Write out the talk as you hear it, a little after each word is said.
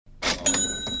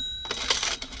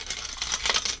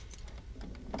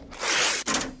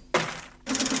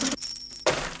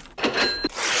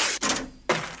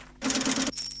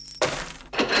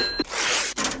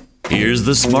Here's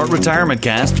the Smart Retirement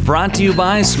Cast, brought to you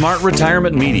by Smart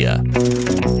Retirement Media.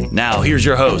 Now, here's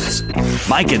your hosts,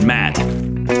 Mike and Matt.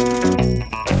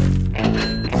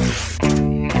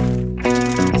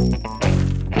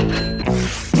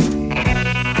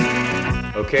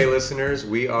 Okay, listeners,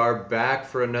 we are back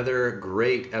for another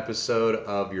great episode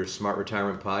of your Smart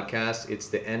Retirement Podcast. It's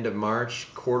the end of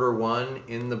March, quarter one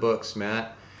in the books.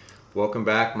 Matt, welcome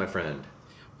back, my friend.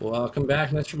 Welcome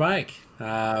back, Mr. Mike.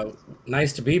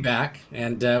 Nice to be back,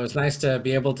 and it was nice to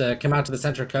be able to come out to the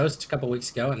Central Coast a couple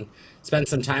weeks ago and spend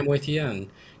some time with you and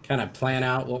kind of plan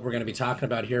out what we're going to be talking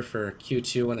about here for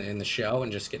Q2 in the show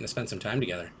and just getting to spend some time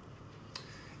together.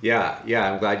 Yeah,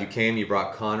 I'm glad you came. You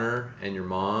brought Connor and your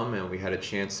mom, and we had a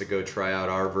chance to go try out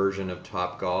our version of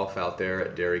Top Golf out there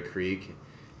at Dairy Creek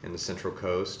in the Central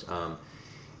Coast.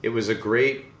 It was a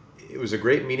great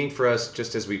meeting for us,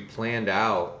 just as we planned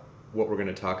out what we're going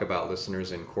to talk about,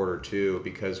 listeners, in quarter two,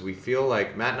 because we feel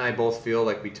like, Matt and I both feel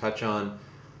like we touch on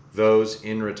those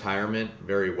in retirement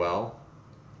very well.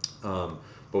 But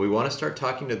we want to start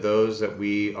talking to those that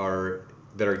are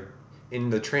in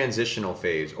the transitional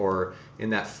phase, or in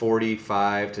that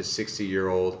 45 to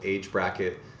 60-year-old age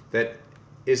bracket that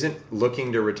isn't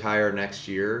looking to retire next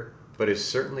year, but is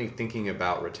certainly thinking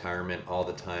about retirement all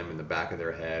the time in the back of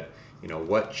their head. You know,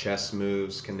 what chess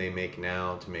moves can they make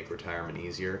now to make retirement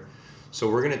easier? So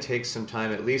we're going to take some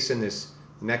time, at least in this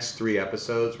next 3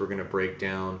 episodes, we're going to break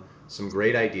down some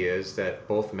great ideas that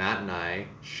both Matt and I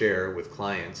share with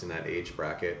clients in that age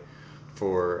bracket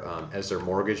for as their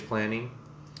mortgage planning,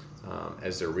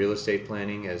 as their real estate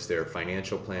planning, as their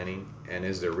financial planning, and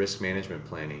as their risk management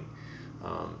planning.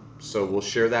 So we'll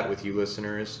share that with you,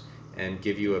 listeners, and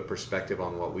give you a perspective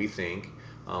on what we think.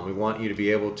 We want you to be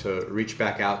able to reach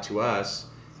back out to us.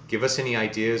 Give us any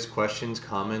ideas, questions,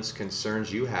 comments,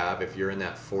 concerns you have if you're in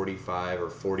that 45 or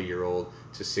 40-year-old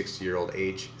to 60-year-old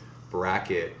age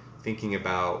bracket, thinking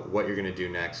about what you're going to do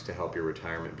next to help your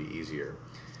retirement be easier.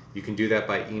 You can do that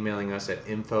by emailing us at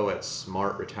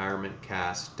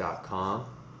info@smartretirementcast.com.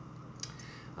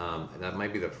 And that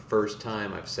might be the first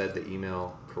time I've said the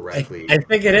email correctly. I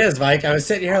think it is, Mike. I was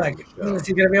sitting here like, is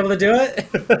he going to be able to do it?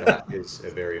 That is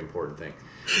a very important thing.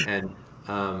 And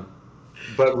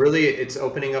but really, it's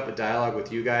opening up a dialogue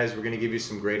with you guys. We're going to give you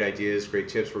some great ideas, great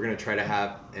tips. We're going to try to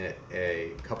have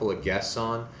a couple of guests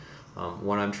on.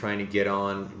 One I'm trying to get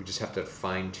on, we just have to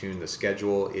fine-tune the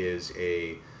schedule, is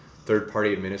a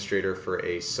third-party administrator for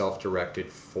a self-directed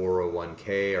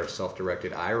 401k or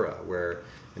self-directed IRA, where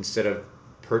instead of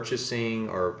purchasing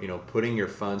or putting your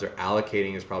funds, or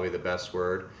allocating is probably the best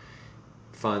word,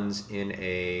 funds in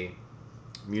a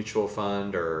mutual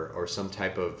fund or some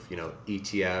type of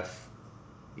EFT or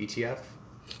ETF?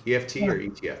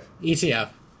 ETF.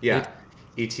 Yeah,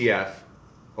 ETF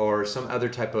or some other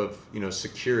type of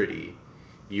security.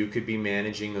 You could be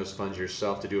managing those funds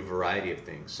yourself to do a variety of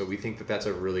things. So we think that that's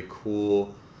a really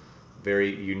cool,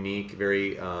 very unique,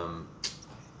 very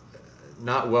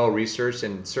not well researched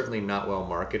and certainly not well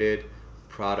marketed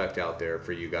product out there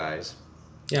for you guys.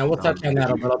 Yeah, we'll touch on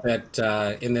that a little bit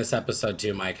in this episode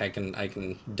too, Mike. I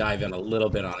can dive in a little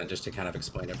bit on it just to kind of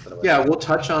explain it for the way. Yeah, we'll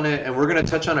touch on it, and we're going to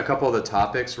touch on a couple of the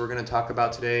topics we're going to talk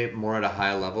about today more at a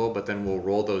high level, but then we'll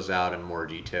roll those out in more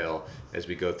detail as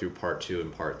we go through part 2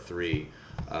 and part 3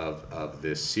 of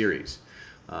this series.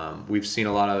 We've seen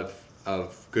a lot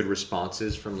of good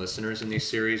responses from listeners in these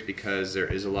series because there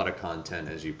is a lot of content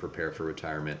as you prepare for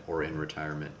retirement or in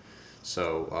retirement.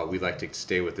 So we like to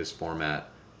stay with this format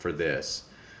for this.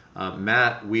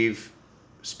 Matt,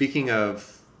 speaking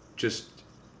of just,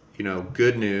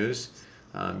 good news,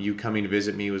 you coming to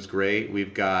visit me was great.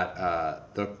 We've got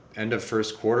the end of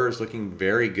first quarter is looking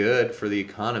very good for the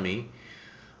economy.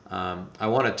 I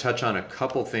want to touch on a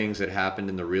couple things that happened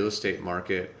in the real estate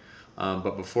market.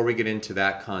 But before we get into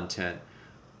that content,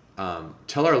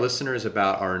 tell our listeners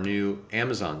about our new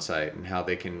Amazon site and how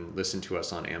they can listen to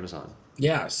us on Amazon.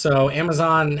 Yeah, so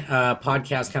Amazon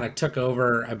podcast kind of took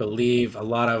over, I believe, a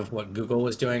lot of what Google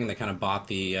was doing. They kind of bought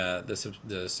the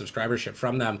subscribership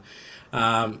from them.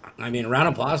 Round of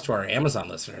applause to our Amazon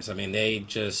listeners. They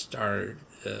just are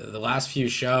the last few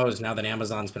shows, now that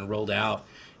Amazon's been rolled out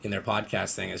in their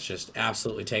podcast thing, it's just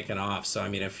absolutely taken off. So,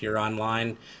 if you're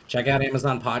online, check out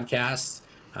Amazon Podcasts.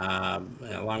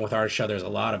 Along with our show, there's a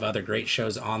lot of other great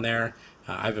shows on there.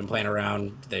 I've been playing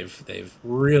around. They've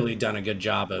really done a good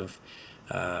job of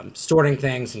sorting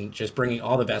things and just bringing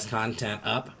all the best content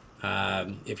up.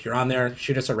 If you're on there,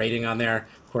 shoot us a rating on there.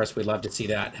 Of course, we'd love to see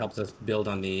that. Helps us build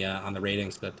on the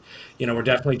ratings. But we're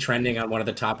definitely trending on one of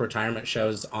the top retirement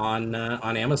shows on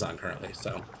Amazon currently.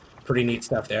 So pretty neat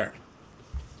stuff there.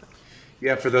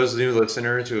 Yeah, for those new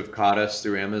listeners who have caught us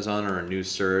through Amazon or a new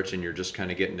search and you're just kind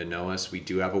of getting to know us, we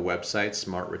do have a website,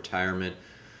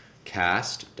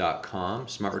 smartretirementcast.com.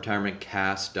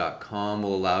 Smartretirementcast.com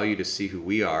will allow you to see who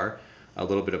we are. A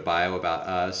little bit of bio about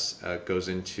us goes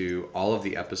into all of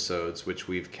the episodes, which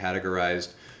we've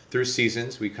categorized through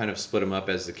seasons. We kind of split them up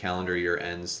as the calendar year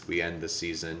ends. We end the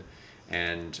season.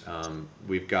 And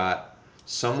we've got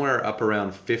somewhere up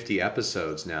around 50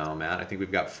 episodes now, Matt. I think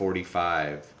we've got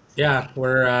 45. Yeah,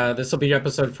 we're this will be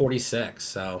episode 46.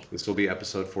 So This will be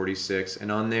episode 46, and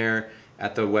on there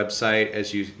at the website,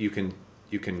 as you can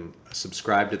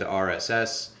subscribe to the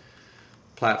RSS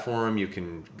platform. You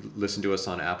can listen to us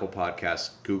on Apple Podcasts,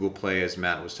 Google Play, as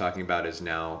Matt was talking about, is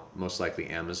now most likely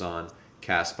Amazon,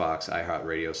 Castbox,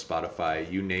 iHeartRadio,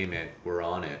 Spotify, you name it, we're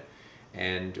on it.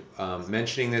 And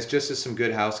mentioning this just as some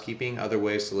good housekeeping, other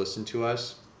ways to listen to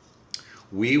us.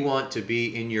 We want to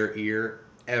be in your ear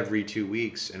every 2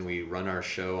 weeks, and we run our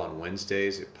show on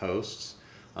Wednesdays. It posts.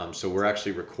 So we're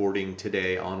actually recording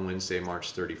today on Wednesday,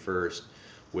 March 31st,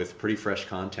 with pretty fresh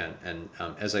content. And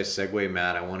as I segue,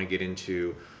 Matt, I want to get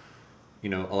into, a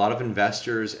lot of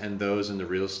investors and those in the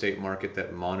real estate market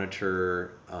that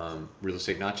monitor real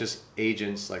estate, not just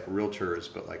agents like realtors,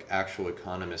 but like actual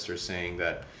economists, are saying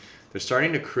that they're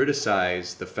starting to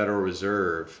criticize the Federal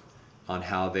Reserve on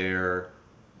how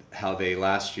they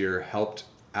last year helped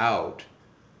out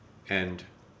and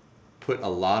put a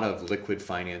lot of liquid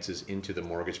finances into the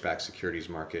mortgage-backed securities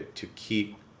market to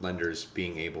keep lenders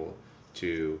being able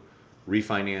to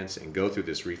refinance and go through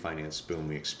this refinance boom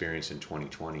we experienced in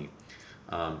 2020.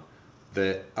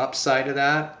 The upside of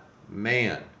that,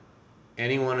 man,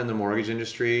 anyone in the mortgage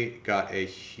industry got a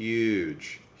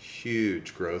huge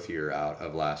growth year out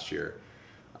of last year.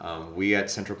 We at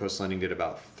Central Coast Lending did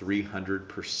about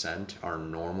 300% our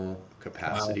normal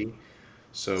capacity. Wow.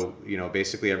 So,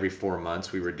 basically every 4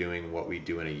 months we were doing what we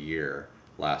do in a year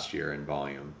last year in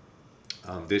volume.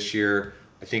 This year,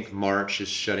 I think March is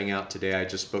shutting out today. I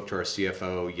just spoke to our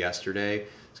CFO yesterday.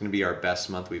 It's going to be our best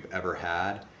month we've ever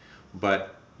had.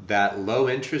 But that low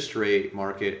interest rate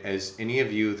market, as any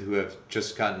of you who have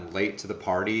just gotten late to the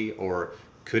party or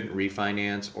couldn't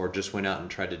refinance or just went out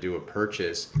and tried to do a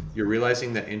purchase, you're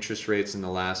realizing that interest rates in the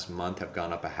last month have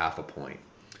gone up 0.5 point.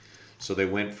 So they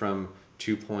went from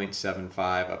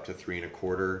 2.75 up to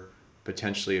 3.25.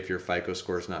 Potentially, if your FICO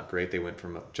score is not great, they went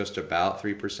from just about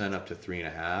 3% up to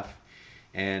 3.5.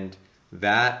 And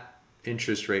that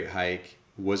interest rate hike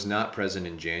was not present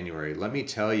in January. Let me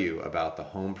tell you about the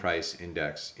home price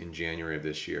index in January of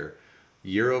this year.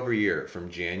 Year over year, from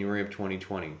January of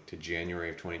 2020 to January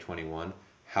of 2021,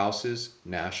 houses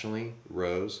nationally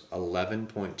rose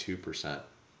 11.2%.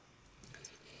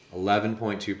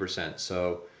 11.2%.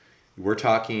 So we're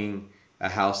talking a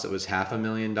house that was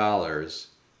 $500,000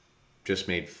 just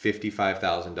made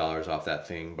 $55,000 off that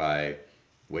thing by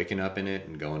waking up in it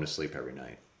and going to sleep every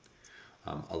night.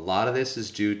 A lot of this is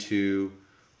due to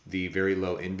the very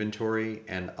low inventory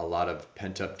and a lot of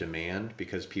pent-up demand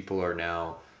because people are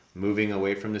now moving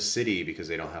away from the city because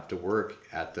they don't have to work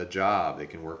at the job. They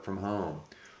can work from home.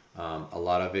 A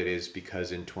lot of it is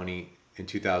because in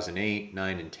 2008,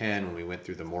 9, and 10, when we went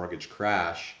through the mortgage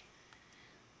crash,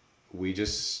 we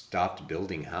just stopped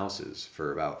building houses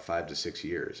for about 5 to 6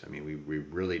 years. I mean, we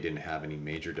really didn't have any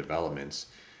major developments,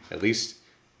 at least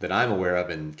that I'm aware of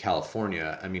in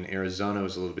California. I mean, Arizona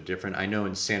was a little bit different. I know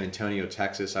in San Antonio,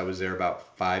 Texas, I was there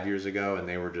about 5 years ago, and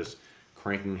they were just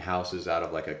cranking houses out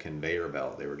of like a conveyor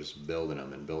belt. They were just building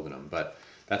them and building them. But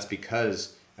that's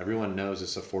because everyone knows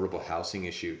this affordable housing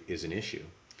issue is an issue.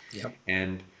 Yep.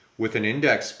 And with an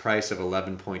index price of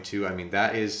 11.2, I mean,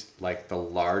 that is like the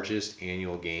largest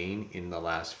annual gain in the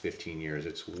last 15 years.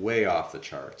 It's way off the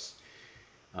charts.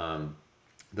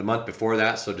 The month before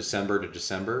that, so December to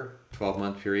December,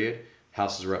 12-month period,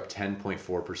 houses were up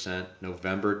 10.4%.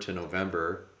 November to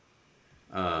November,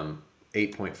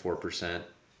 8.4%.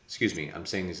 Excuse me, I'm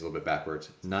saying these a little bit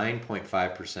backwards.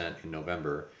 9.5% in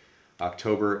November.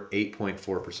 October,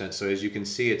 8.4%. So as you can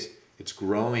see, it's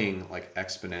growing like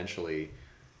exponentially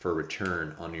for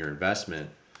return on your investment.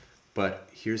 But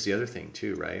here's the other thing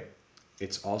too, right?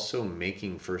 It's also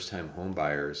making first-time home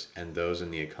buyers and those in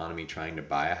the economy trying to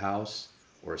buy a house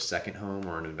or a second home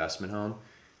or an investment home,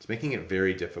 it's making it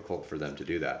very difficult for them to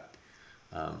do that.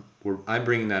 I'm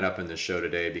bringing that up in the show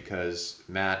today because,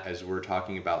 Matt, as we're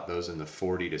talking about those in the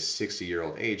 40 to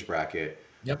 60-year-old age bracket,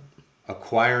 Yep.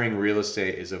 Acquiring real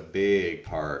estate is a big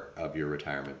part of your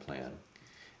retirement plan.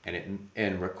 And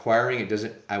acquiring it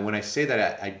doesn't, when I say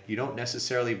that, you don't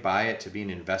necessarily buy it to be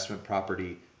an investment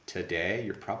property today.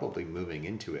 You're probably moving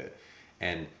into it.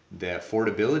 And the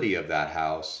affordability of that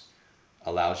house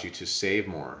allows you to save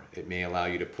more. It may allow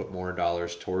you to put more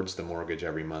dollars towards the mortgage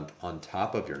every month on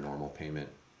top of your normal payment.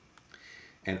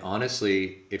 And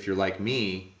honestly, if you're like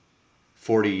me,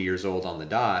 40 years old on the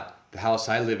dot, the house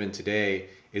I live in today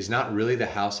is not really the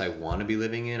house I want to be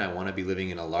living in. I want to be living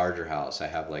in a larger house. I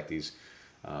have like these,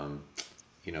 I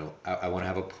want to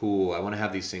have a pool. I want to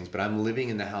have these things, but I'm living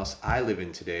in the house I live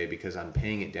in today because I'm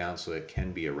paying it down so it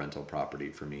can be a rental property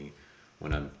for me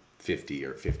when I'm 50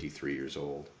 or 53 years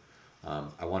old.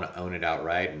 I want to own it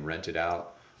outright and rent it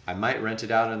out. I might rent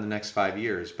it out in the next 5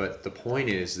 years, but the point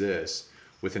is this: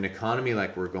 with an economy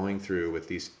like we're going through, with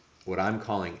these, what I'm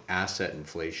calling asset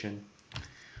inflation,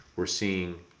 we're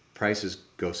seeing prices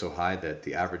go so high that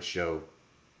the average Joe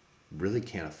really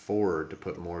can't afford to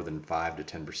put more than 5 to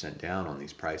 10% down on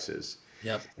these prices.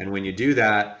 Yep. And when you do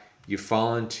that, you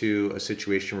fall into a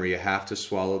situation where you have to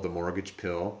swallow the mortgage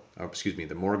pill, or excuse me,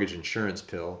 the mortgage insurance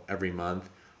pill every month,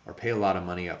 or pay a lot of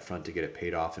money up front to get it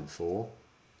paid off in full.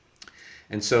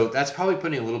 And so that's probably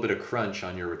putting a little bit of crunch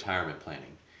on your retirement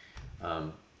planning.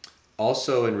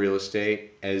 Also in real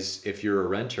estate, as if you're a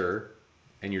renter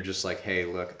and you're just like, hey,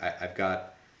 look, I've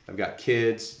got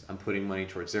kids, I'm putting money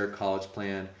towards their college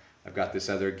plan. I've got this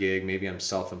other gig, maybe I'm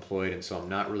self-employed, and so I'm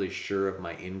not really sure of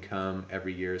my income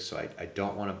every year, so I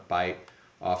don't want to bite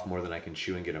off more than I can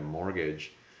chew and get a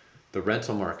mortgage. The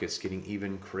rental market's getting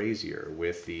even crazier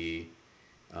with the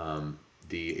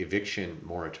eviction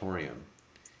moratorium.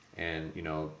 And,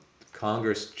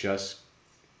 Congress just,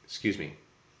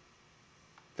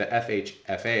 the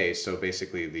FHFA, so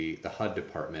basically the HUD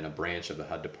department, a branch of the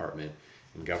HUD department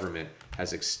in government,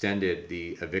 has extended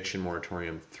the eviction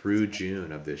moratorium through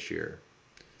June of this year.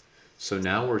 So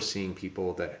now we're seeing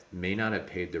people that may not have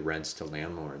paid the rents to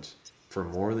landlords for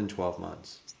more than 12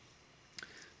 months.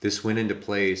 This went into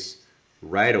place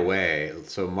right away.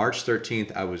 So March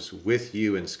 13th, I was with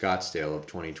you in Scottsdale of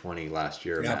 2020 last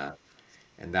year, Yep. Matt.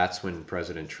 And that's when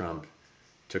President Trump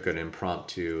took an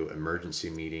impromptu emergency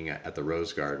meeting at the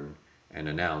Rose Garden and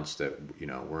announced that,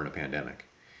 we're in a pandemic.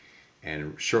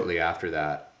 And shortly after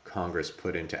that, Congress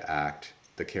put into act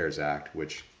the CARES Act,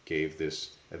 which gave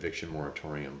this eviction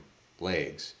moratorium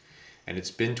legs. And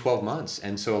it's been 12 months.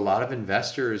 And so a lot of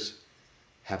investors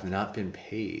have not been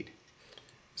paid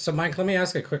So, Mike, let me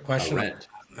ask a quick question. rent.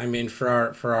 I mean, for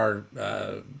our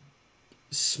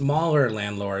smaller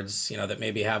landlords, that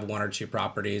maybe have one or two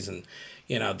properties, and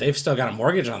they've still got a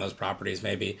mortgage on those properties.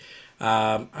 Maybe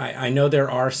I know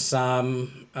there are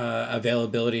some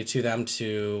availability to them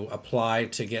to apply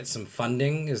to get some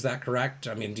funding. Is that correct?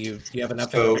 I mean, do you have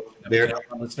enough So information that we can their help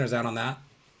our listeners out on that?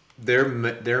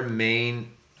 their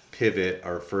main pivot,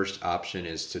 our first option,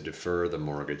 is to defer the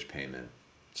mortgage payment.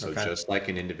 So Okay. just like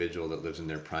an individual that lives in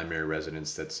their primary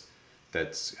residence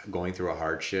that's going through a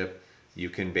hardship, you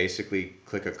can basically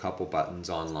click a couple buttons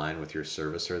online with your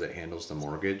servicer that handles the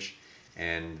mortgage,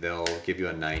 and they'll give you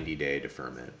a 90-day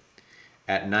deferment.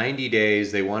 At 90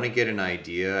 days, they want to get an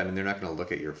idea. I mean, they're not going to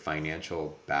look at your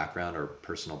financial background or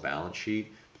personal balance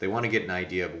sheet, but they want to get an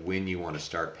idea of when you want to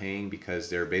start paying, because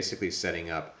they're basically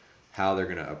setting up how they're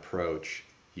going to approach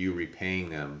you repaying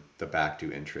them the back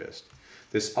due interest.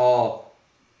 This all,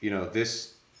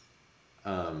 this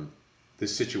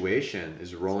this situation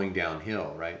is rolling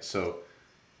downhill, right? So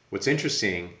what's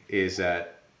interesting is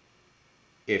that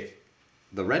if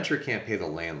the renter can't pay the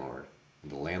landlord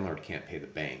can't pay the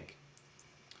bank,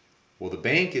 well, the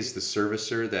bank is the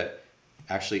servicer that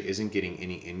actually isn't getting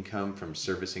any income from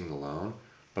servicing the loan,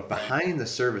 but behind the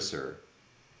servicer,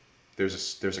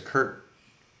 there's a curtain,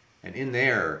 and in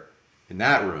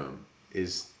that room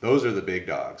those are the big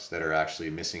dogs that are actually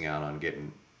missing out on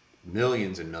getting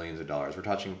millions and millions of dollars. We're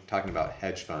talking about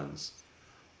hedge funds,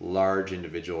 large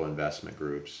individual investment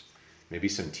groups, maybe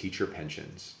some teacher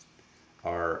pensions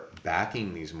are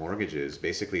backing these mortgages.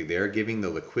 Basically, they're giving the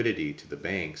liquidity to the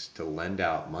banks to lend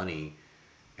out money,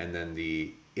 and then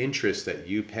the interest that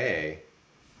you pay.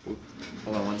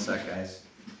 Hold on one sec, guys.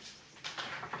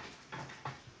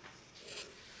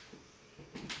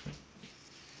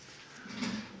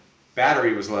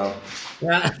 Battery was low.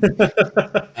 Yeah.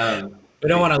 Um, We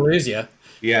don't want to lose you.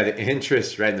 yeah, the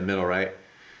interest right in the middle, right?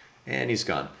 And he's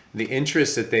gone. The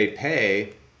interest that they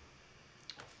pay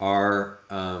are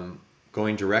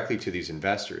going directly to these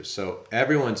investors. So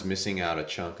everyone's missing out a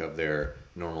chunk of their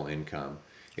normal income.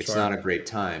 It's Sure. not a great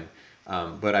time.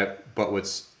 But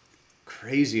what's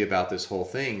crazy about this whole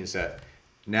thing is that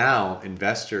now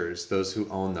investors, those who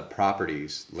own the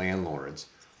properties, landlords,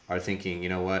 are thinking, you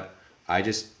know what?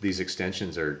 These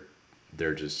extensions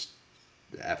they're just,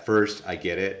 at first I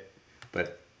get it,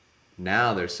 but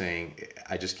now they're saying,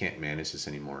 I just can't manage this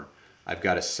anymore. I've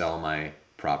got to sell my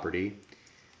property.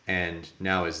 And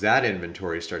now as that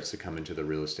inventory starts to come into the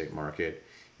real estate market,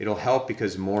 it'll help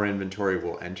because more inventory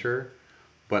will enter.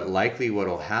 But likely what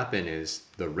will happen is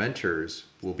the renters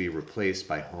will be replaced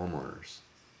by homeowners.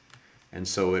 And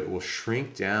so it will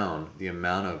shrink down the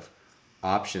amount of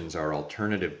options or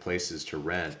alternative places to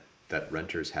rent that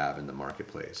renters have in the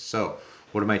marketplace. So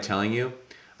what am I telling you?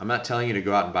 I'm not telling you to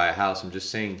go out and buy a house. I'm just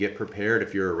saying get prepared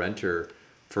if you're a renter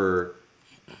for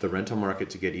the rental market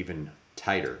to get even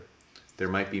tighter. There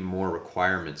might be more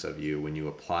requirements of you when you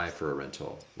apply for a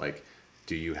rental. Like,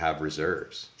 do you have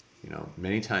reserves? You know,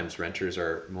 many times renters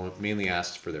are mainly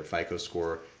asked for their FICO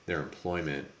score, their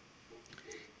employment,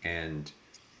 and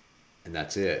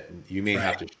that's it. You may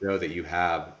have to show that you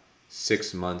have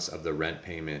 6 months of the rent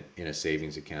payment in a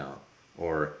savings account,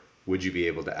 or would you be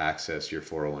able to access your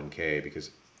 401k, because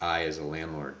I as a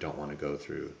landlord don't want to go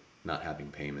through not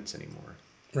having payments anymore.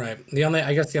 Right.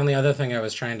 I guess the only other thing I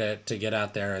was trying to get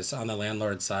out there is on the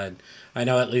landlord side. I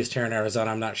know at least here in Arizona,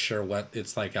 I'm not sure what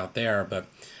it's like out there, but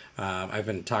I've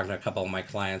been talking to a couple of my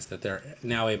clients that they're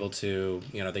now able to,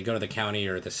 they go to the county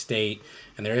or the state,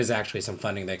 and there is actually some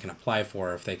funding they can apply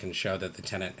for if they can show that the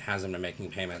tenant has them to making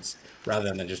payments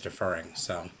rather than just deferring.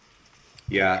 So,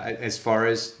 Yeah, as far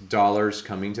as dollars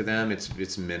coming to them,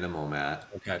 it's minimal, Matt.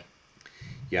 okay.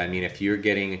 Yeah, I mean, if you're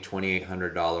getting a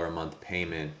 $2,800 a month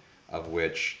payment, of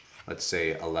which, let's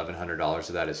say, $1,100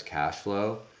 of that is cash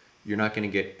flow, you're not going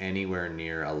to get anywhere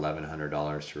near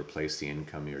 $1,100 to replace the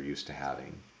income you're used to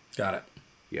having. Got it.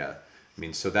 Yeah, I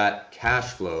mean, so that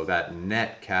cash flow, that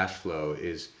net cash flow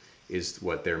is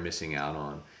what they're missing out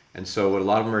on. And so what a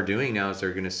lot of them are doing now is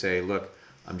they're going to say, look,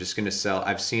 I'm just going to sell.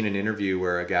 I've seen an interview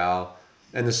where a gal,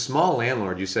 and the small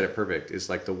landlord, you said it perfect, is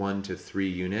like the 1 to 3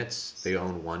 units. They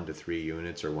own 1 to 3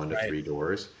 units or 1 to Right. 3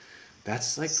 doors.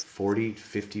 That's like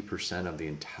 40-50% of the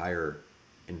entire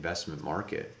investment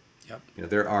market. Yep. You know,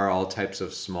 there are all types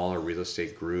of smaller real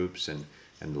estate groups and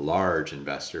large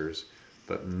investors,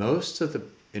 but most of the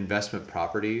investment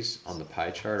properties on the pie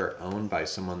chart are owned by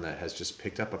someone that has just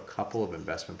picked up a couple of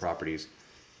investment properties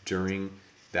during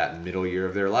that middle year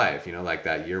of their life, you know, like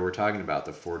that year we're talking about,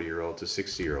 the 40-year-old to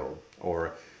 60-year-old,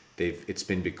 or it's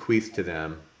been bequeathed to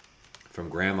them from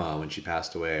grandma when she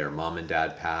passed away, or mom and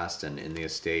dad passed, and in the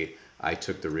estate I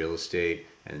took the real estate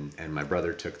and my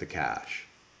brother took the cash.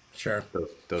 Sure.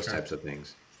 Those Sure. types of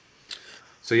things.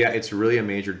 So yeah, it's really a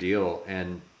major deal.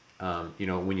 And you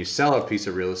know, when you sell a piece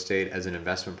of real estate as an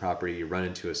investment property, you run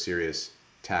into a serious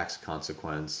tax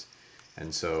consequence.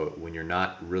 And so when you're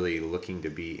not really looking to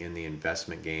be in the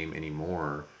investment game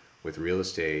anymore with real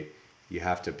estate, you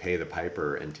have to pay the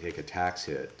piper and take a tax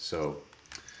hit. So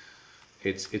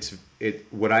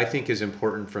what I think is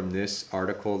important from this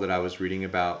article that I was reading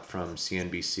about from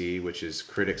CNBC, which is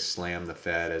critics slam the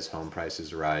Fed as home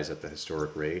prices rise at the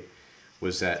historic rate,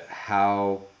 was that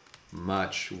how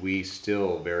much we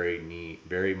still very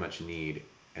much need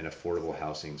an affordable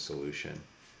housing solution.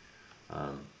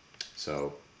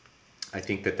 So I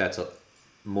think that's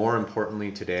more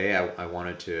importantly today. I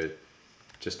wanted to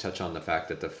just touch on the fact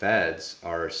that the Feds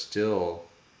are still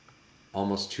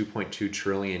almost 2.2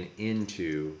 trillion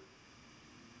into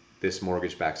this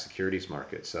mortgage-backed securities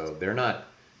market. So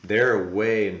they're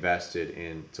way invested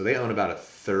in, so they own about a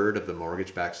third of the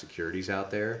mortgage-backed securities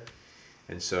out there.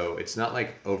 And so it's not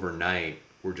like overnight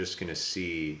we're just going to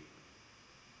see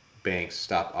banks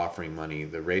stop offering money.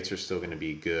 The rates are still going to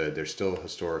be good. They're still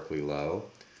historically low.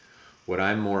 What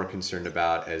I'm more concerned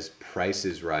about as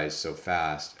prices rise so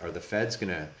fast, are the Feds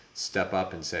going to step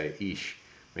up and say, eesh,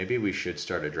 maybe we should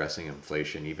start addressing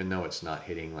inflation, even though it's not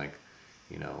hitting like,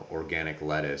 you know, organic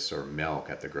lettuce or milk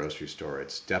at the grocery store.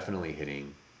 It's definitely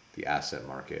hitting the asset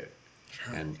market.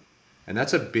 Sure. And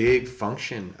that's a big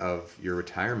function of your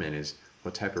retirement, is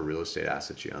what type of real estate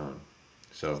assets you own.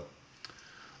 So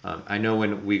I know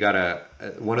when we got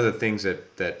one of the things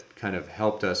that kind of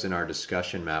helped us in our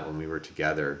discussion, Matt, when we were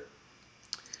together,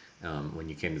 when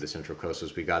you came to the Central Coast,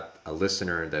 was we got a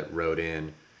listener that wrote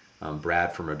in,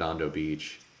 Brad from Redondo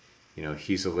Beach. You know,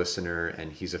 he's a listener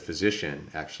and he's a physician.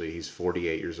 Actually, he's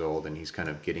 48 years old and he's kind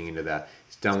of getting into that.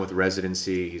 He's done with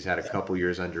residency. He's had a couple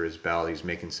years under his belt. He's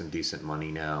making some decent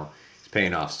money now. He's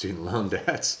paying off student loan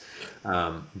debts.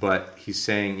 But he's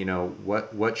saying, you know,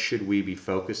 what should we be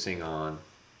focusing on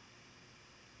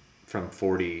from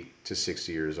 40 to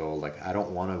 60 years old? Like, I don't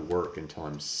want to work until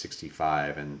I'm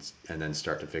 65 and then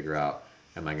start to figure out,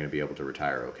 am I going to be able to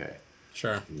retire okay?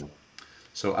 Sure. You know?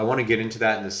 So I want to get into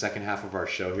that in the second half of our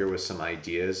show here with some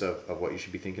ideas of what you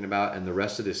should be thinking about. And the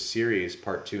rest of this series,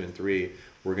 part 2 and 3,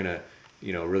 we're going to,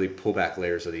 you know, really pull back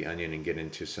layers of the onion and get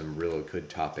into some real good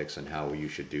topics on how you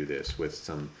should do this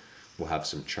we'll have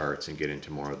some charts and get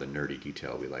into more of the nerdy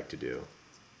detail we like to do.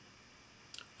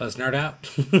 Let's nerd out.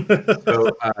 So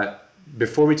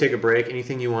before we take a break,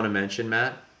 anything you want to mention,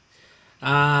 Matt?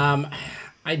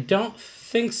 I don't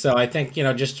think so. I think,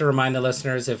 just to remind the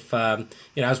listeners, if,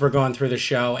 as we're going through the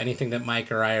show, anything that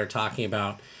Mike or I are talking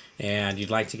about and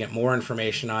you'd like to get more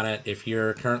information on it, if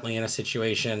you're currently in a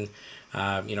situation,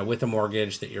 with a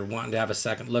mortgage that you're wanting to have a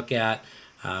second look at,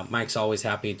 Mike's always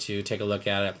happy to take a look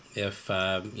at it. If,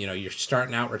 you're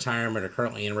starting out retirement or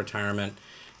currently in retirement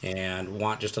and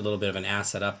want just a little bit of an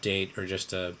asset update or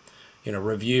just to,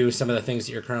 review some of the things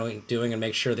that you're currently doing and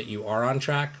make sure that you are on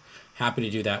track, happy to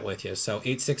do that with you. So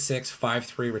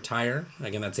 866-53-RETIRE.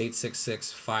 Again, that's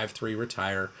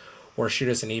 866-53-RETIRE. Or shoot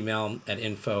us an email at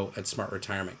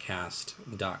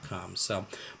info@smartretirementcast.com. So,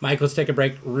 Mike, let's take a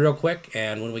break real quick.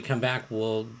 And when we come back,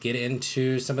 we'll get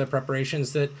into some of the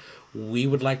preparations that we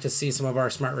would like to see some of our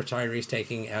smart retirees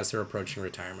taking as they're approaching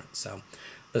retirement. So,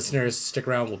 listeners, stick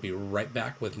around. We'll be right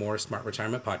back with more Smart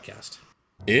Retirement Podcast.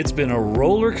 It's been a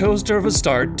roller coaster of a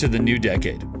start to the new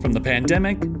decade. From the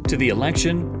pandemic to the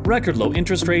election, record low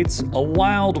interest rates, a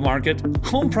wild market,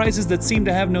 home prices that seem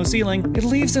to have no ceiling, it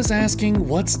leaves us asking,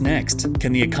 what's next?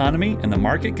 Can the economy and the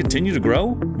market continue to grow?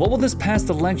 What will this past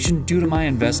election do to my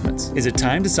investments? Is it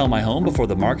time to sell my home before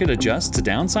the market adjusts to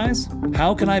downsize?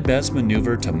 How can I best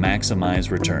maneuver to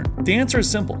maximize return? The answer is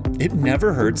simple. It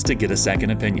never hurts to get a second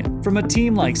opinion. From a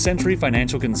team like Century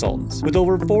Financial Consultants, with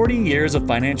over 40 years of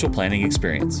financial planning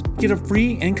experience, get a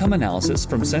free income analysis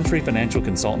from Century Financial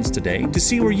Consultants today to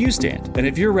see where you stand and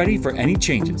if you're ready for any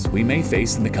changes we may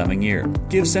face in the coming year.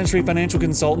 Give Century Financial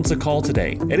Consultants a call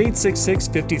today at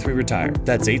 866-53-RETIRE.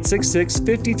 That's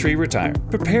 866-53-RETIRE.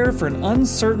 Prepare for an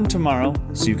uncertain tomorrow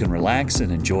so you can relax and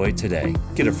enjoy today.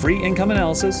 Get a free income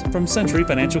analysis from Century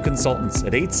Financial Consultants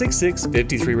at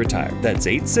 866-53-RETIRE. That's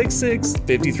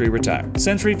 866-53-RETIRE.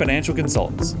 Century Financial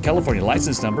Consultants. California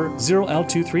license number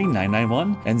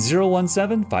 0L23991 and 0175638.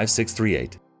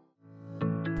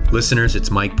 Listeners,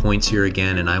 it's Mike Points here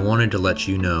again, and I wanted to let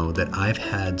you know that I've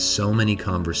had so many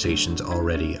conversations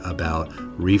already about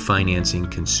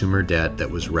refinancing consumer debt that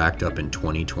was racked up in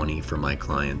 2020 for my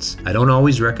clients. I don't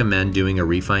always recommend doing a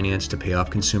refinance to pay off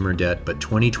consumer debt, but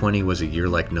 2020 was a year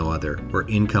like no other, where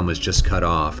income was just cut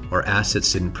off, or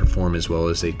assets didn't perform as well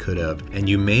as they could have, and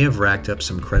you may have racked up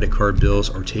some credit card bills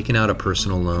or taken out a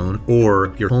personal loan,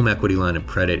 or your home equity line of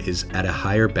credit is at a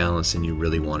higher balance than you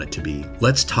really want it to be.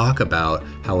 Let's talk about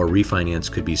how a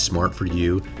refinance could be smart for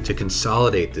you to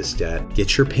consolidate this debt,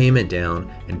 get your payment down,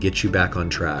 and get you back on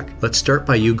track. Let's start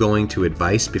by you going to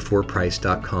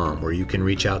advicebeforeprice.com, where you can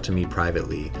reach out to me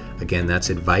privately. Again, that's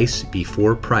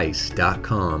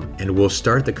advicebeforeprice.com, and we'll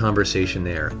start the conversation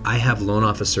there. I have loan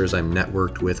officers I'm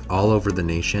networked with all over the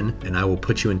nation, and I will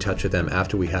put you in touch with them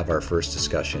after we have our first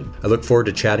discussion. I look forward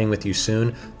to chatting with you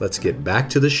soon. Let's get back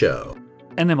to the show.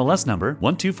 NMLS number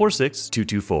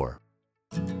 1246224.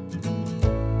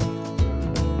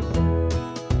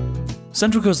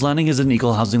 Central Coast Lending is an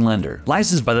equal housing lender,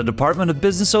 licensed by the Department of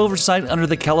Business Oversight under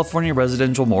the California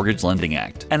Residential Mortgage Lending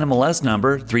Act, NMLS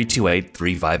number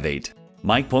 328358.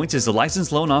 Mike Points is a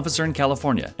licensed loan officer in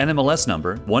California, NMLS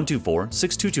number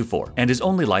 1246224, and is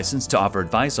only licensed to offer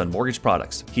advice on mortgage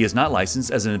products. He is not licensed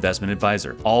as an investment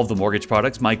advisor. All of the mortgage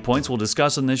products Mike Points will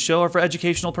discuss on this show are for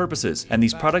educational purposes, and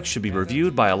these products should be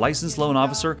reviewed by a licensed loan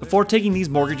officer before taking these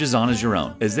mortgages on as your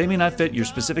own, as they may not fit your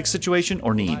specific situation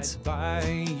or needs.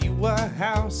 Buy you a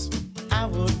house, I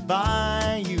would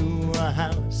buy you a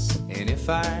house. And if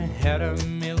I had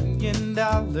 $1 million,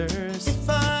 if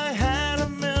I had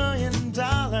 $1 million,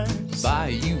 buy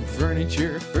you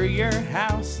furniture for your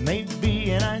house, maybe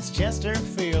a nice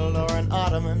Chesterfield or an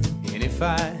ottoman. And if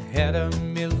I had $1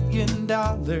 million,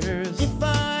 if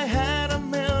I had $1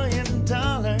 million,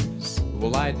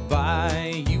 well, I'd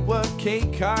buy you a K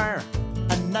car,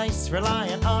 a nice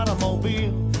Reliant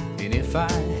automobile. And if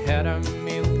I had $1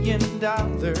 million,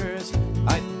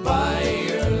 I'd buy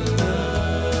your love.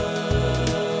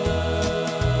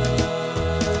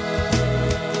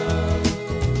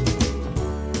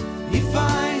 If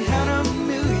I had $1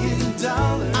 million,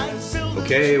 I'd build a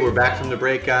Okay, we're back from the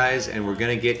break, guys, and we're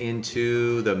going to get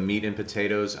into the meat and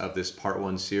potatoes of this part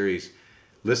one series.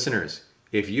 Listeners,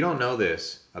 if you don't know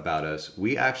this about us,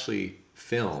 we actually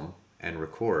film and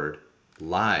record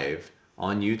live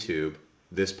on YouTube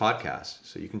this podcast.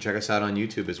 So you can check us out on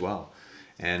YouTube as well.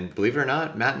 And believe it or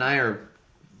not, Matt and I are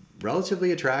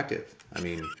relatively attractive. I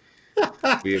mean,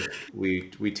 we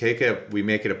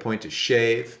make it a point to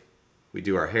shave. We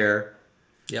do our hair.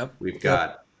 Yep. We've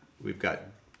got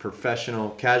professional,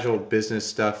 casual business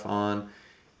stuff on.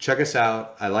 Check us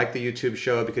out. I like the YouTube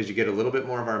show because you get a little bit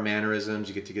more of our mannerisms.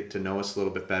 You get to know us a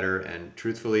little bit better. And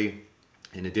truthfully,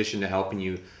 in addition to helping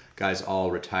you guys all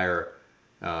retire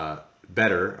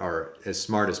better or as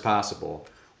smart as possible,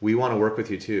 we want to work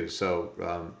with you too.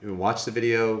 So watch the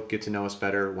video, get to know us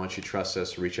better. Once you trust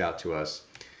us, reach out to us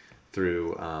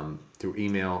through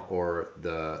email or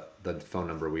the phone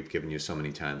number we've given you so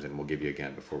many times, and we'll give you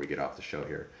again before we get off the show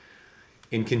here.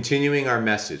 In continuing our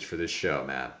message for this show,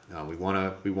 Matt, we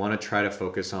want to try to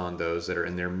focus on those that are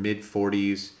in their mid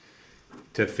 40s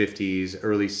to 50s,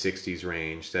 early 60s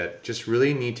range that just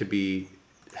really need to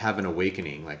have an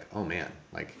awakening. Like, oh man,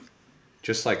 like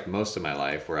just like most of my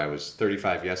life where I was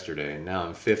 35 yesterday and now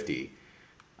I'm 50,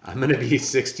 I'm going to be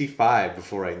 65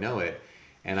 before I know it.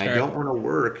 And I don't want to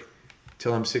work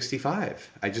till I'm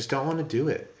 65. I just don't want to do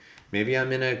it. Maybe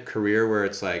I'm in a career where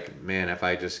it's like, man, if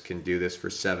I just can do this for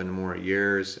 7 more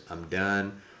years, I'm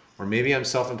done. Or maybe I'm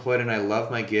self-employed and I love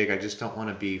my gig. I just don't want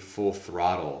to be full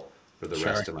throttle for the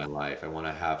rest of my life. I want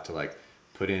to have to like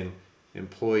put in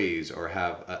employees or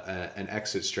have an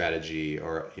exit strategy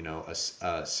or, you know,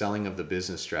 a selling of the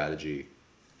business strategy,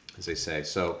 as they say.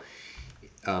 So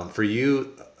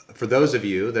for those of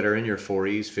you that are in your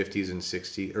 40s, 50s, and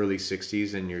 60s, early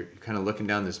 60s, and you're kind of looking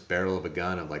down this barrel of a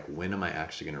gun of like, when am I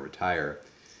actually going to retire?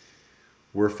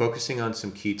 We're focusing on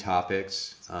some key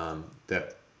topics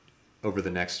that over the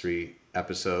next 3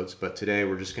 episodes, but today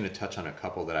we're just going to touch on a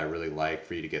couple that I really like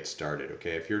for you to get started.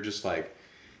 Okay, if you're just like,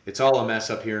 it's all a mess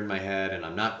up here in my head and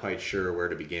I'm not quite sure where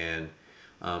to begin,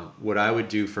 what I would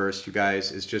do first, you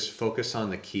guys, is just focus on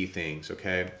the key things.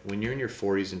 Okay, when you're in your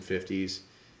 40s and 50s,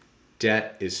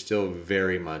 debt is still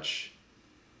very much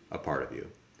a part of you.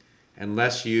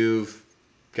 Unless you've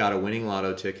got a winning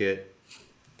lotto ticket,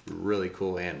 really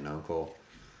cool aunt and uncle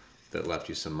that left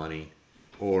you some money,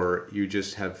 or you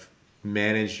just have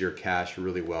managed your cash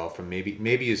really well from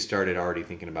maybe you started already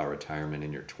thinking about retirement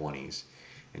in your 20s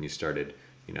and you started,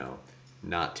 you know,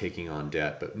 not taking on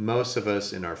debt. But most of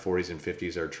us in our 40s and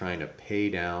 50s are trying to pay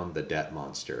down the debt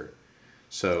monster.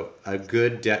 So a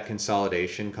good debt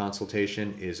consolidation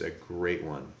consultation is a great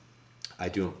one. I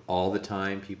do them all the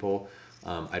time, people.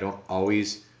 I don't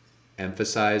always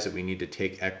emphasize that we need to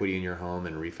take equity in your home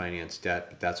and refinance debt,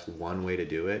 but that's one way to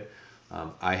do it.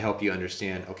 I help you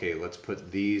understand, okay, let's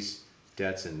put these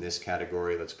debts in this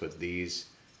category. Let's put these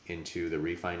into the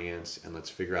refinance, and let's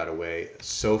figure out a way.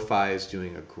 SoFi is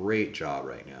doing a great job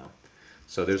right now.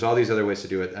 So there's all these other ways to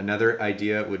do it. Another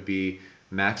idea would be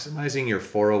maximizing your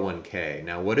 401k.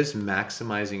 Now, what does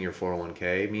maximizing your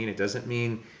 401k mean? It doesn't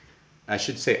mean, I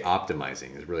should say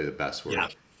optimizing is really the best word. Yeah.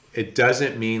 It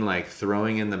doesn't mean like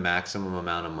throwing in the maximum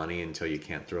amount of money until you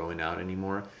can't throw it out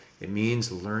anymore. It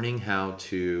means learning how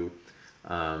to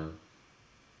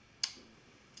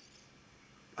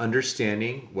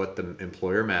understanding what the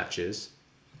employer matches,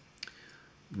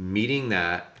 meeting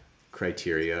that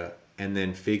criteria, and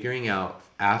then figuring out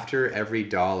after every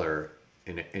dollar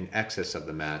in excess of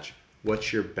the match,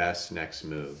 what's your best next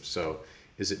move? So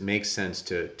does it make sense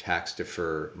to tax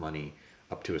defer money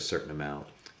up to a certain amount?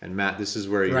 And Matt, this is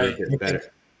where you're getting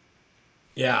better.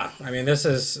 Yeah, I mean, this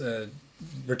is a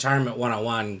retirement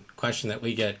 101 question that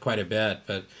we get quite a bit,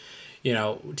 but you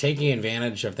know, taking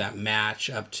advantage of that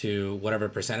match up to whatever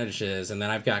percentage is. And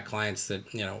then I've got clients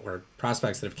that, you know, or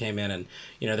prospects that have came in and,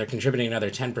 you know, they're contributing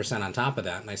another 10% on top of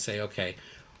that. And I say, okay,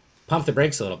 pump the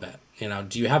brakes a little bit. You know,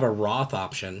 do you have a Roth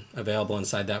option available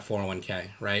inside that 401k,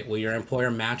 right? Will your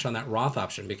employer match on that Roth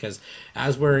option? Because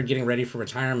as we're getting ready for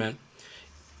retirement,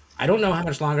 I don't know how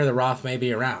much longer the Roth may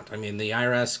be around. I mean, the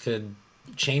IRS could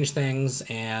change things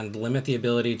and limit the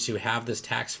ability to have this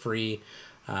tax-free,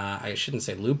 I shouldn't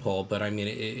say loophole, but I mean,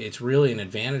 it's really an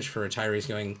advantage for retirees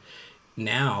going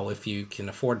now if you can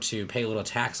afford to pay a little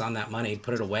tax on that money,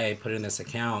 put it away, put it in this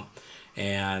account,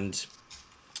 and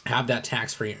have that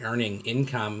tax-free earning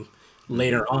income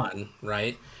later on,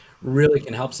 right, really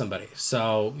can help somebody.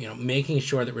 So, you know, making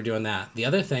sure that we're doing that. The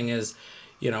other thing is,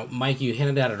 you know, Mike, you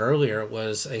hinted at it earlier,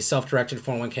 was a self-directed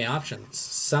 401k options.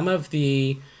 Some of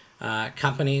the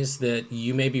companies that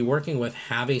you may be working with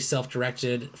have a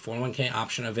self-directed 401k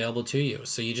option available to you.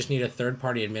 So you just need a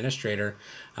third-party administrator.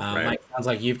 Right. Mike, sounds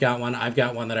like you've got one. I've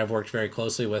got one that I've worked very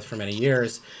closely with for many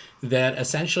years that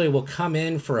essentially will come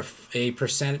in for a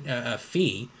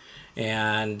fee.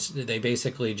 And they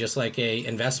basically, just like a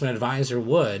investment advisor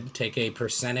would, take a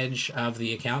percentage of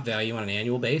the account value on an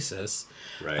annual basis,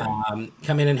 right.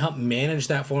 Come in and help manage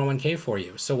that 401k for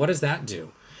you. So what does that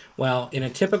do? Well, in a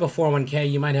typical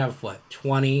 401k, you might have,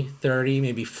 20, 30,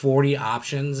 maybe 40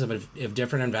 options of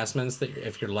different investments that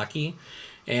if you're lucky.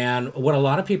 And what a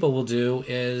lot of people will do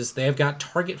is they have got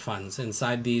target funds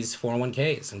inside these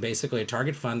 401ks. And basically a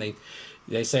target fund,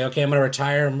 they say, okay, I'm going to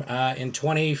retire in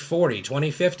 2040,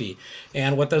 2050.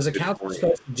 And what those accounts are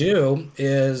supposed to do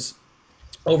is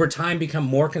over time become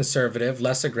more conservative,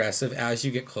 less aggressive as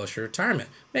you get closer to retirement.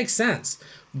 Makes sense.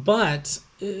 But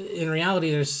in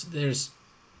reality, there's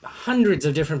hundreds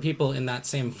of different people in that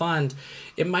same fund.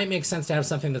 It might make sense to have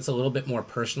something that's a little bit more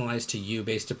personalized to you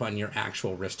based upon your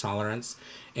actual risk tolerance,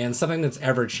 and something that's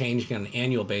ever changing on an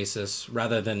annual basis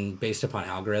rather than based upon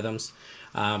algorithms.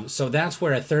 So that's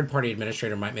where a third party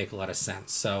administrator might make a lot of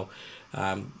sense. So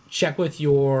check with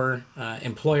your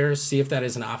employers, see if that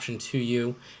is an option to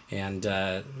you. And,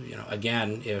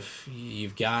 again, if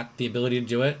you've got the ability to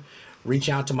do it, reach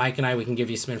out to Mike and I. We can give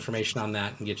you some information on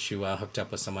that and get you hooked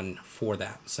up with someone for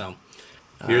that. So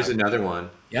Here's another one.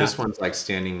 yeah. This one's like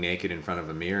standing naked in front of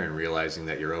a mirror and realizing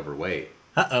that you're overweight.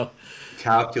 Uh-oh.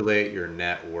 Calculate your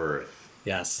net worth.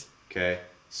 Yes. Okay.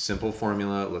 Simple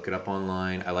formula. Look it up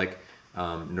online. I like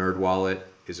NerdWallet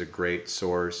is a great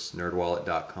source.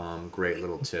 Nerdwallet.com. Great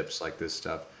little tips like this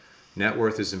stuff. Net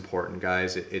worth is important,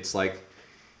 guys. It's like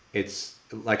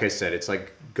I said, it's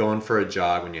like going for a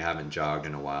jog when you haven't jogged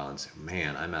in a while and say,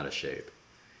 man, I'm out of shape.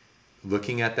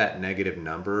 Looking at that negative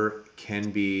number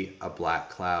can be a black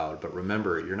cloud, but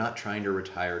remember, you're not trying to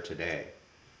retire today.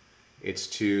 It's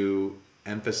to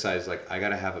emphasize, like, I got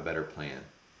to have a better plan.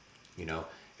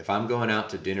 If I'm going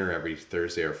out to dinner every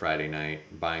Thursday or Friday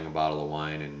night, buying a bottle of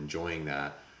wine and enjoying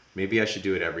that, maybe I should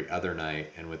do it every other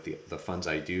night. And with the funds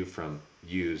I do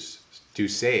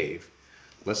save,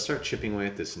 let's start chipping away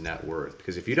at this net worth.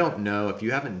 Because if you don't know, if you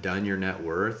haven't done your net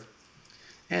worth,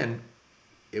 and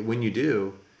when you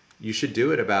do, you should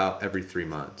do it about every 3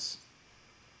 months.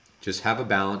 Just have a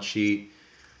balance sheet,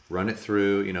 run it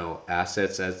through,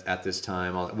 assets at this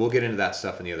time. We'll get into that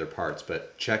stuff in the other parts,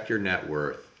 but check your net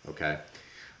worth, okay?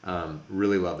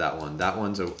 Really love that one. That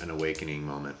one's an awakening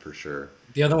moment for sure.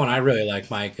 The other one I really like,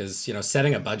 Mike, is,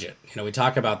 setting a budget. We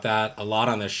talk about that a lot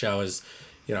on this show is,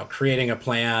 creating a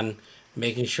plan,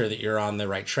 making sure that you're on the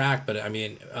right track. But I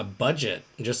mean, a budget,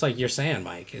 just like you're saying,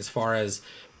 Mike, as far as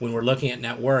when we're looking at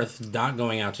net worth, not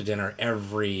going out to dinner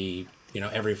every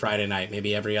Friday night,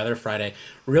 maybe every other Friday,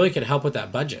 really could help with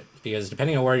that budget. Because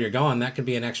depending on where you're going, that could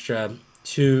be an extra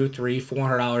 $200, $300,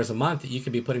 $400 a month that you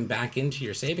could be putting back into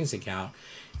your savings account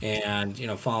and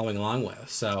following along with.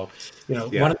 So Yeah.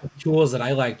 one of the tools that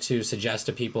I like to suggest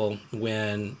to people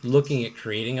when looking at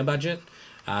creating a budget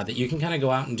that you can kind of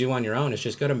go out and do on your own is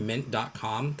just go to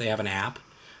mint.com. They have an app.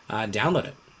 Download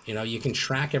it. You can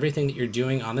track everything that you're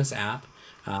doing on this app.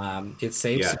 It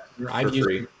saves. Yeah, for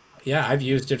free. I've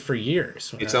used it for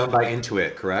years. It's owned by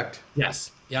Intuit, correct?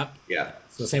 Yes. Yep. Yeah.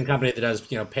 It's the same company that does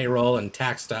payroll and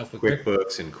tax stuff with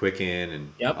QuickBooks and Quicken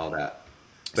and Yep. all that.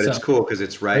 But it's So- cool because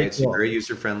it's Very it's cool. very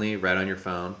user friendly, right on your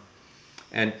phone.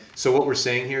 And so what we're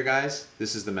saying here, guys,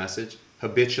 this is the message: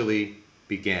 habitually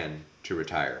begin to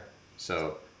retire.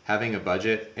 So having a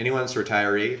budget, anyone that's a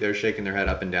retiree, they're shaking their head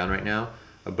up and down right now.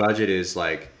 A budget is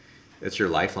like, it's your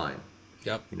lifeline,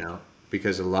 Yep.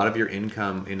 because a lot of your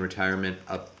income in retirement,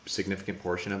 a significant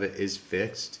portion of it is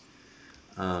fixed.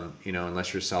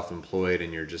 Unless you're self-employed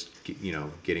and you're just,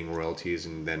 getting royalties,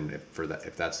 and then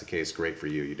if that's the case, great for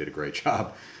you. You did a great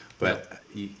job. But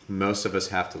most of us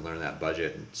have to learn that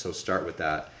budget, so start with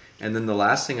that. And then the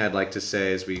last thing I'd like to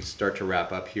say as we start to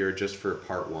wrap up here, just for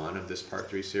part 1 of this part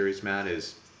 3 series, Matt,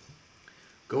 is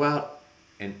go out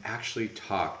and actually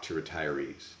talk to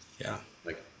retirees. Yeah.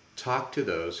 Like, talk to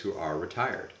those who are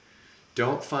retired.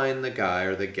 Don't find the guy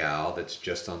or the gal that's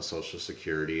just on Social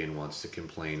Security and wants to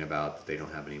complain about that they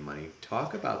don't have any money.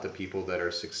 Talk about the people that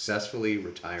are successfully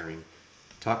retiring.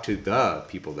 Talk to the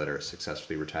people that are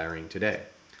successfully retiring today.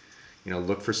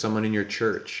 Look for someone in your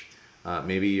church.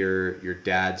 Maybe your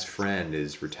dad's friend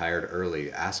is retired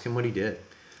early. Ask him what he did.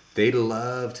 They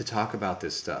love to talk about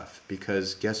this stuff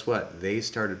because guess what? They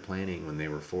started planning when they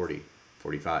were 40,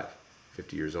 45,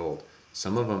 50 years old.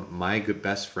 Some of them, my good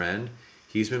best friend,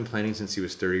 he's been planning since he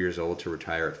was 30 years old to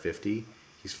retire at 50.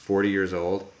 He's 40 years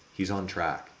old. He's on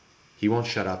track. He won't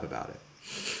shut up about it.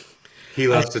 He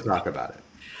loves to talk about it.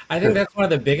 I think that's one of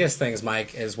the biggest things,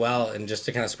 Mike, as well. And just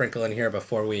to kind of sprinkle in here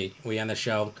before we end the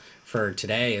show for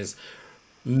today is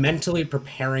mentally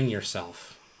preparing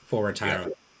yourself for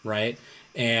retirement, right?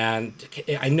 And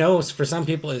I know for some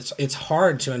people it's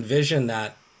hard to envision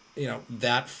that,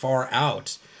 that far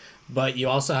out, but you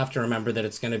also have to remember that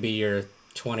it's going to be your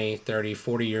 20, 30,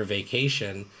 40-year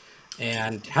vacation.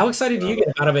 And how excited do you get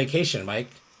about a vacation, Mike?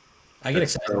 I get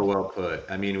excited. So well put.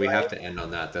 I mean, we have to end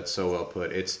on that. That's so well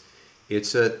put. It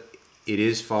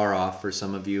is far off for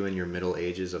some of you in your middle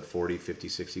ages of 40, 50,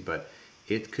 60, but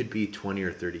it could be 20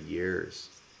 or 30 years,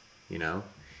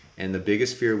 And the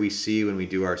biggest fear we see when we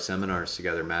do our seminars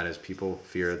together, Matt, is people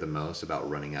fear the most about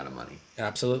running out of money.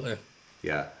 Absolutely.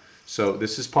 Yeah. So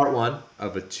this is part one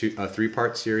of a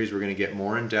three-part series. We're going to get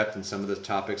more in depth in some of the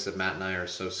topics that Matt and I are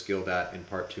so skilled at in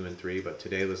part 2 and 3. But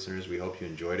today, listeners, we hope you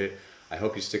enjoyed it. I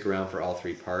hope you stick around for all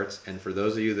 3 parts. And for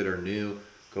those of you that are new,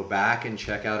 go back and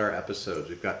check out our episodes.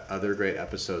 We've got other great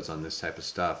episodes on this type of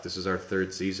stuff. This is our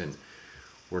 3rd season.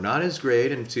 We're not as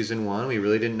great in season 1. We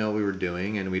really didn't know what we were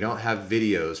doing, and we don't have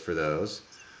videos for those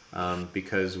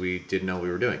because we didn't know what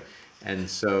we were doing. And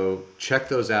so check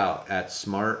those out at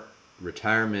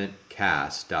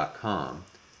smartretirementcast.com. You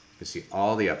can see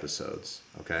all the episodes,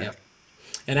 okay? Yep.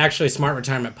 And actually,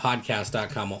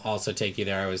 smartretirementpodcast.com will also take you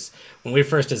there. When we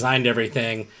first designed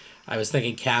everything, I was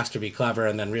thinking cast would be clever,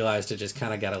 and then realized it just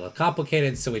kind of got a little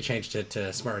complicated, so we changed it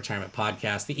to Smart Retirement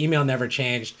Podcast. The email never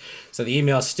changed, so the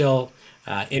email is still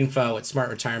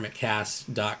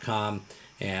info@smartretirementcast.com.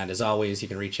 And as always, you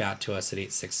can reach out to us at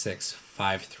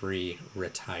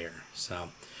 866-53-RETIRE. So,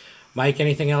 Mike,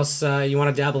 anything else you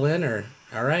want to dabble in? Or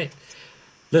all right.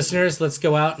 Listeners, let's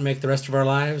go out and make the rest of our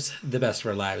lives the best of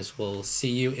our lives. We'll see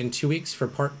you in 2 weeks for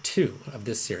part 2 of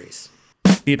this series.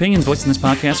 The opinions voiced in this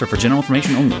podcast are for general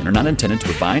information only and are not intended to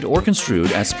provide or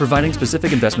construed as providing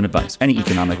specific investment advice. Any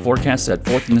economic forecast set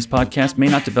forth in this podcast may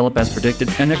not develop as predicted,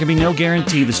 and there can be no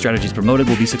guarantee the strategies promoted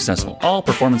will be successful. All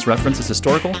performance reference is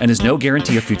historical and is no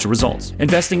guarantee of future results.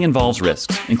 Investing involves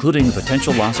risks, including the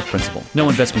potential loss of principal. No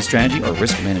investment strategy or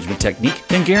risk management technique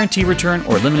can guarantee return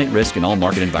or eliminate risk in all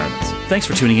market environments. Thanks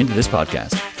for tuning into this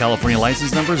podcast. California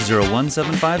license number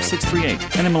 0175638,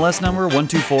 NMLS number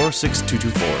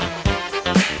 1246224.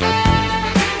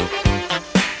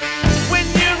 When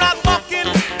you're out walking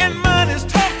and money's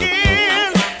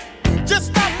talking,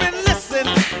 just stop and listen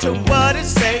to what it's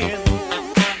saying.